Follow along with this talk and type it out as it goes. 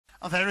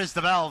Oh, there is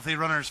the bell, the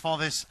runners for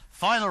this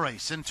final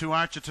race into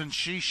ARCHATON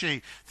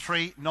SHESHE.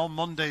 3, No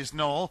Mondays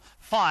Noel.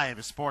 5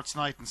 is Sports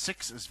Night, and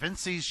 6 is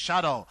VINCY's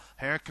Shadow.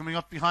 Here coming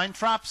up behind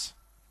Traps.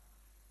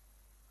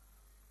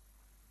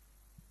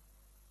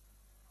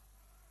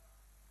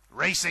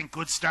 Racing,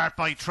 good start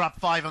by Trap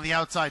 5 on the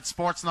outside.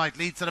 Sports Night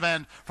leads to the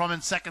bend from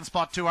in second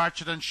spot to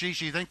ARCHATON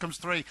SHESHE. Then comes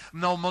 3,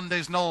 No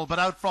Mondays Noel. But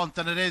out front,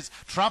 and it is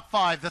Trap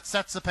 5 that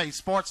sets the pace.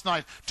 Sports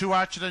Night to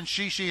ARCHATON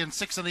SHESHE, and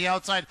 6 on the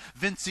outside,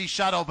 VINCY's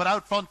Shadow. But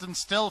out front and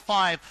still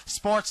 5,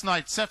 Sports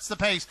Night sets the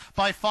pace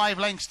by 5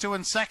 lengths. 2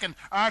 in second,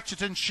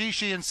 ARCHATON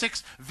SHESHE, and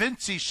 6,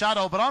 VINCY's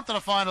Shadow. But onto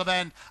the final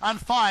bend, and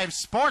 5,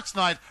 Sports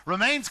Night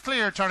remains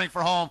clear, turning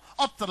for home.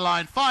 Up to the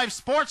line, 5,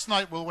 Sports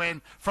Night will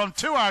win from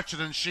 2,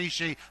 ARCHATON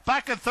SHESHE.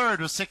 Back in third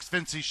was 6,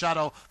 VINCY's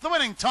Shadow. The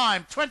winning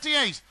time,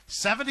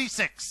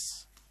 28:76.